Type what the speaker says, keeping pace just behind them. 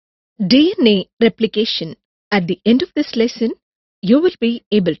DNA replication. At the end of this lesson, you will be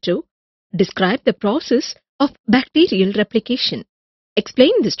able to describe the process of bacterial replication,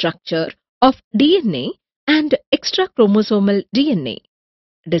 explain the structure of DNA and extra-chromosomal DNA,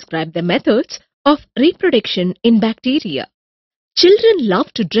 describe the methods of reproduction in bacteria. Children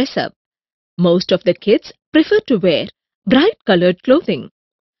love to dress up. Most of the kids prefer to wear bright colored clothing.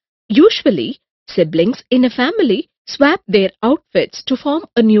 Usually, siblings in a family swap their outfits to form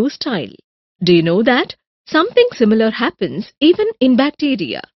a new style. Do you know that something similar happens even in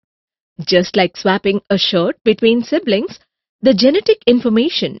bacteria? Just like swapping a shirt between siblings, the genetic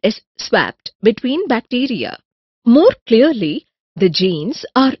information is swapped between bacteria. More clearly, the genes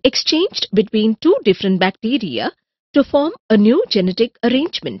are exchanged between two different bacteria to form a new genetic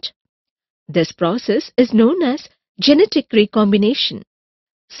arrangement. This process is known as genetic recombination.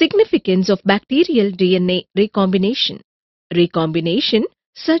 Significance of bacterial DNA recombination. Recombination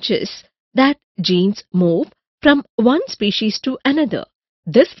suggests that genes move from one species to another.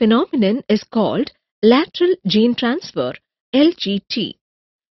 This phenomenon is called lateral gene transfer, LGT.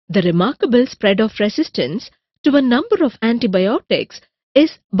 The remarkable spread of resistance to a number of antibiotics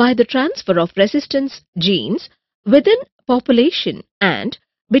is by the transfer of resistance genes within population and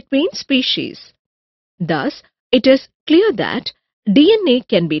between species. Thus, it is clear that DNA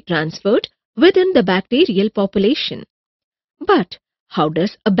can be transferred within the bacterial population. But how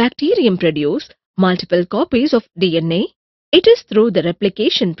does a bacterium produce multiple copies of DNA? It is through the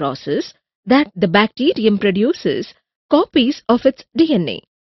replication process that the bacterium produces copies of its DNA.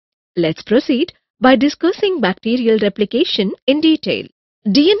 Let's proceed by discussing bacterial replication in detail.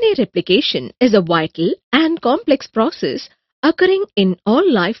 DNA replication is a vital and complex process occurring in all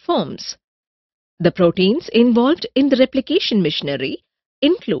life forms. The proteins involved in the replication machinery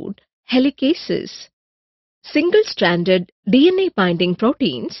include helicases, single-stranded DNA-binding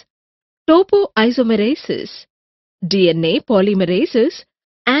proteins, topoisomerases, DNA polymerases,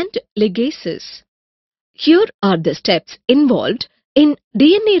 and ligases. Here are the steps involved in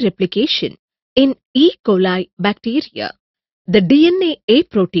DNA replication in E. coli bacteria. The DNA A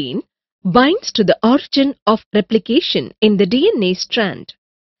protein binds to the origin of replication in the DNA strand.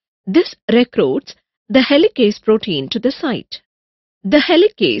 This recruits the helicase protein to the site. The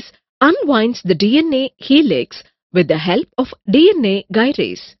helicase unwinds the DNA helix with the help of DNA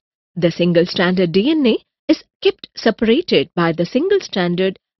gyrase. The single-stranded DNA is kept separated by the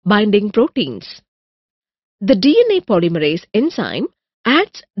single-stranded binding proteins. The DNA polymerase enzyme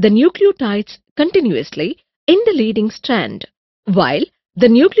adds the nucleotides continuously in the leading strand, while the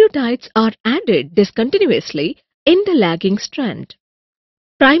nucleotides are added discontinuously in the lagging strand.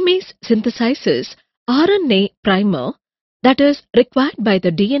 Primase synthesizes RNA primer that is required by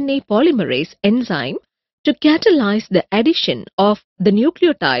the DNA polymerase enzyme to catalyze the addition of the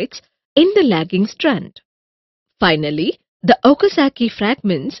nucleotides in the lagging strand. Finally, the Okazaki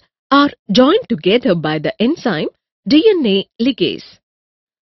fragments are joined together by the enzyme DNA ligase.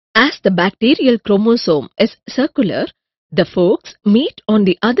 As the bacterial chromosome is circular, the forks meet on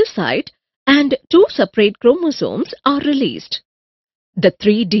the other side and two separate chromosomes are released. The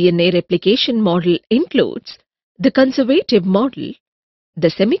 3-DNA replication model includes the conservative model, the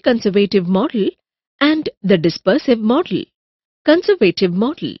semi-conservative model, and the dispersive model. Conservative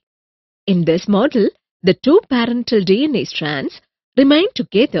model. In this model, the two parental DNA strands remain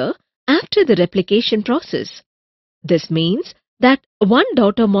together after the replication process. This means that one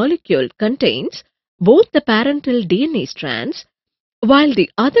daughter molecule contains both the parental DNA strands, while the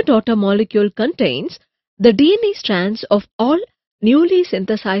other daughter molecule contains the DNA strands of all newly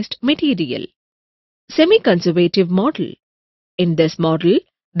synthesized material. Semi-conservative model. In this model,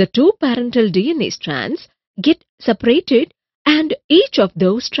 the two parental DNA strands get separated and each of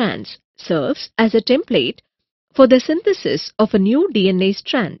those strands serves as a template for the synthesis of a new DNA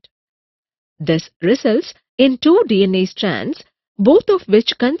strand. This results in two DNA strands, both of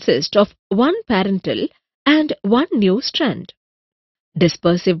which consist of one parental and one new strand.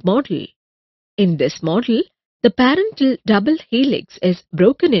 Dispersive model. In this model, the parental double helix is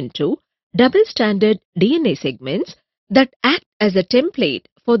broken into double-stranded DNA segments that act as a template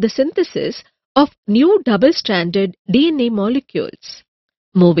for the synthesis of new double-stranded DNA molecules.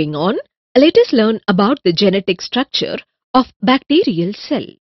 Moving on, let us learn about the genetic structure of bacterial cell.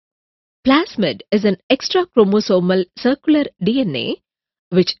 Plasmid is an extra-chromosomal circular DNA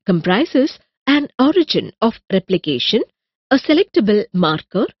which comprises an origin of replication, a selectable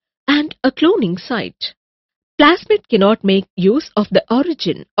marker, and a cloning site. Plasmid cannot make use of the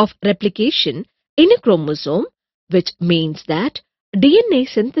origin of replication in a chromosome, which means that DNA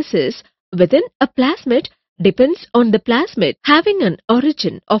synthesis within a plasmid depends on the plasmid having an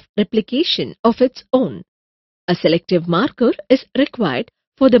origin of replication of its own. A selective marker is required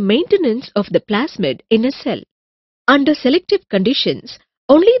for the maintenance of the plasmid in a cell. Under selective conditions,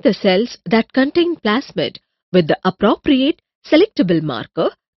 only the cells that contain plasmid with the appropriate selectable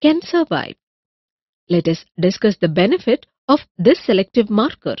marker can survive. Let us discuss the benefit of this selective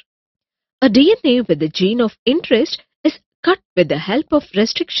marker. A DNA with the gene of interest is cut with the help of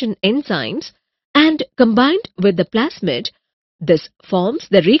restriction enzymes and combined with the plasmid. This forms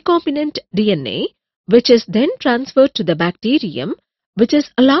the recombinant DNA, which is then transferred to the bacterium, which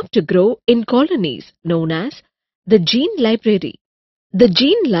is allowed to grow in colonies known as the gene library. The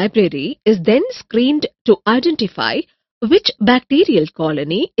gene library is then screened to identify which bacterial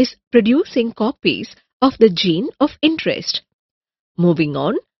colony is producing copies of the gene of interest. Moving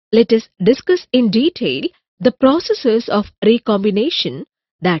on, let us discuss in detail the processes of recombination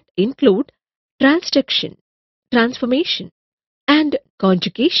that include transduction, transformation, and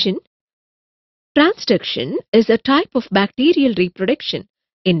conjugation. Transduction is a type of bacterial reproduction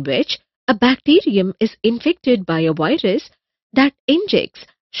in which a bacterium is infected by a virus that injects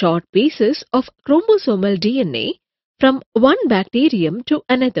short pieces of chromosomal DNA from one bacterium to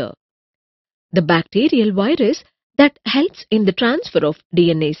another. The bacterial virus that helps in the transfer of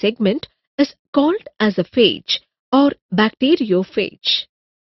DNA segment is called as a phage or bacteriophage.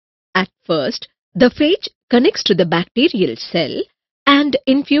 At first, the phage connects to the bacterial cell and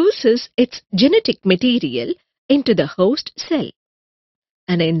infuses its genetic material into the host cell.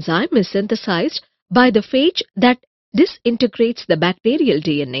 An enzyme is synthesized by the phage that disintegrates the bacterial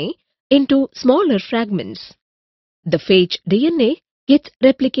DNA into smaller fragments. The phage DNA gets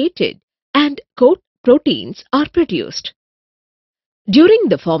replicated and coat proteins are produced. During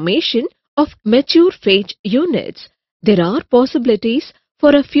the formation of mature phage units, there are possibilities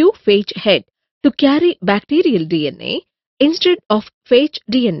for a few phage heads to carry bacterial DNA instead of phage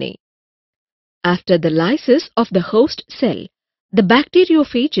DNA. After the lysis of the host cell, the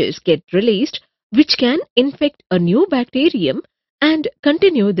bacteriophages get released, which can infect a new bacterium and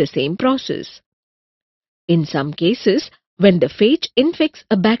continue the same process. In some cases, when the phage infects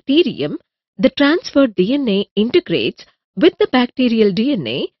a bacterium, the transferred DNA integrates with the bacterial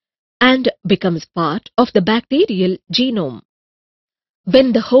DNA and becomes part of the bacterial genome.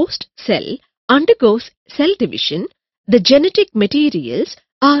 When the host cell undergoes cell division, the genetic materials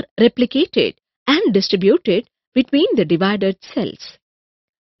are replicated and distributed between the divided cells.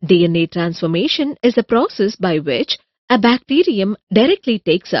 DNA transformation is a process by which a bacterium directly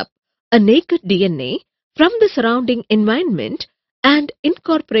takes up a naked DNA from the surrounding environment and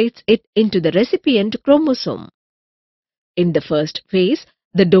incorporates it into the recipient chromosome. In the first phase,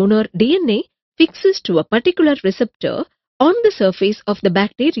 the donor DNA fixes to a particular receptor on the surface of the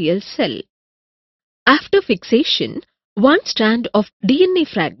bacterial cell. After fixation, one strand of DNA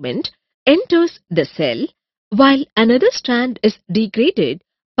fragment enters the cell while another strand is degraded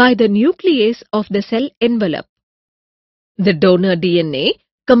by the nuclease of the cell envelope. The donor DNA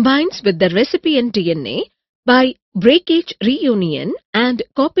combines with the recipient DNA by breakage reunion and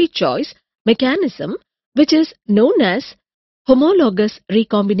copy choice mechanism, which is known as homologous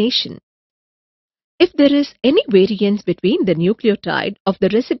recombination. If there is any variance between the nucleotide of the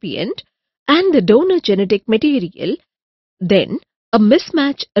recipient and the donor genetic material, then a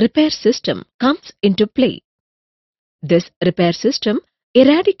mismatch repair system comes into play. This repair system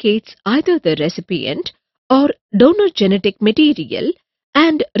eradicates either the recipient or donor genetic material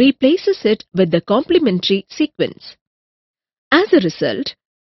and replaces it with the complementary sequence. As a result,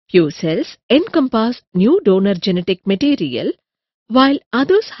 few cells encompass new donor genetic material while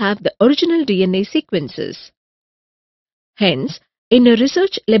others have the original DNA sequences. Hence, in a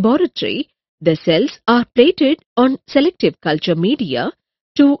research laboratory, the cells are plated on selective culture media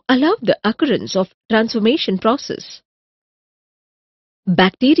to allow the occurrence of transformation process.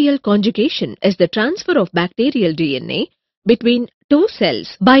 Bacterial conjugation is the transfer of bacterial DNA between two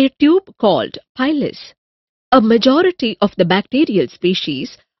cells by a tube called pilus. A majority of the bacterial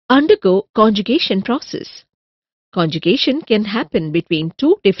species undergo conjugation process. Conjugation can happen between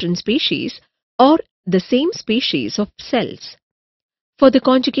two different species or the same species of cells. For the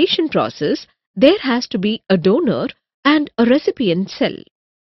conjugation process, there has to be a donor and a recipient cell.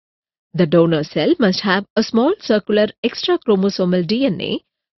 The donor cell must have a small circular extra-chromosomal DNA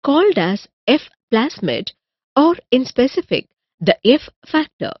called as F plasmid or in specific the F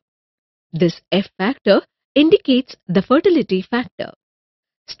factor. This F factor indicates the fertility factor.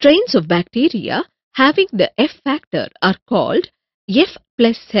 Strains of bacteria having the F factor are called F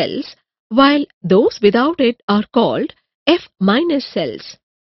plus cells, while those without it are called F minus cells.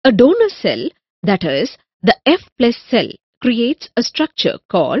 A donor cell, that is, the F plus cell creates a structure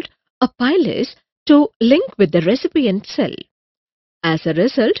called a pilus to link with the recipient cell. As a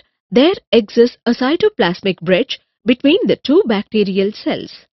result, there exists a cytoplasmic bridge between the two bacterial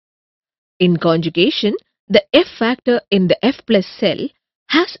cells. In conjugation, the F factor in the F plus cell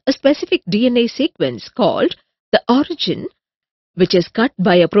has a specific DNA sequence called the origin, which is cut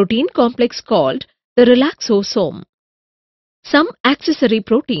by a protein complex called the relaxosome. Some accessory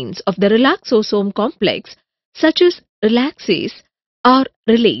proteins of the relaxosome complex, such as relaxase, are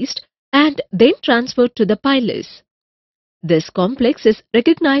released and then transferred to the pilus. This complex is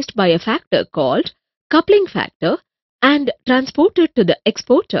recognized by a factor called coupling factor and transported to the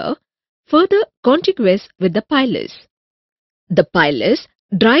exporter, further contiguous with the pilus. The pilus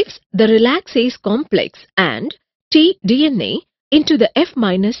drives the relaxase complex and tDNA into the F-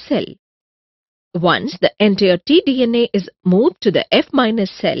 cell. Once the entire tDNA is moved to the F-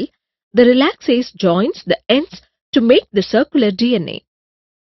 cell, the relaxase joins the ends to make the circular DNA.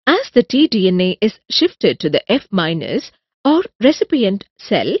 As the tDNA is shifted to the F- or recipient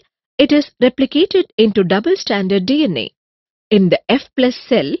cell, it is replicated into double-stranded DNA. In the F plus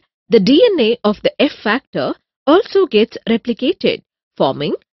cell, the DNA of the F factor also gets replicated,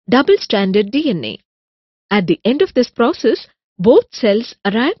 forming double-stranded DNA. At the end of this process, both cells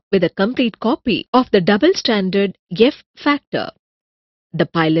arrive with a complete copy of the double-stranded F factor. The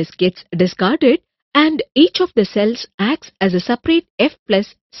pilus gets discarded and each of the cells acts as a separate F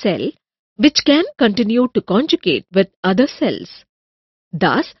plus cell which can continue to conjugate with other cells.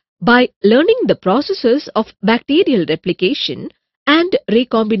 Thus, by learning the processes of bacterial replication and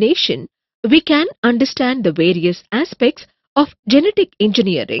recombination, we can understand the various aspects of genetic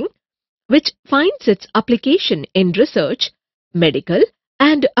engineering, which finds its application in research, medical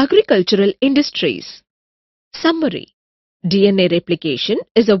and agricultural industries. Summary: DNA replication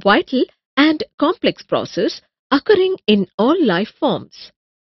is a vital and complex process occurring in all life forms.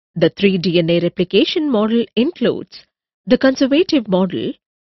 The three DNA replication model includes the conservative model,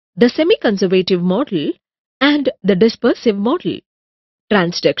 the semi-conservative model, and the dispersive model.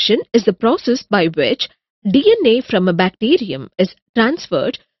 Transduction is the process by which DNA from a bacterium is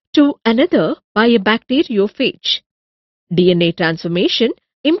transferred to another by a bacteriophage. DNA transformation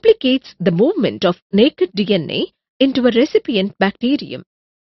implicates the movement of naked DNA into a recipient bacterium.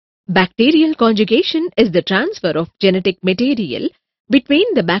 Bacterial conjugation is the transfer of genetic material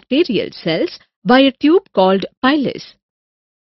between the bacterial cells by a tube called pilus.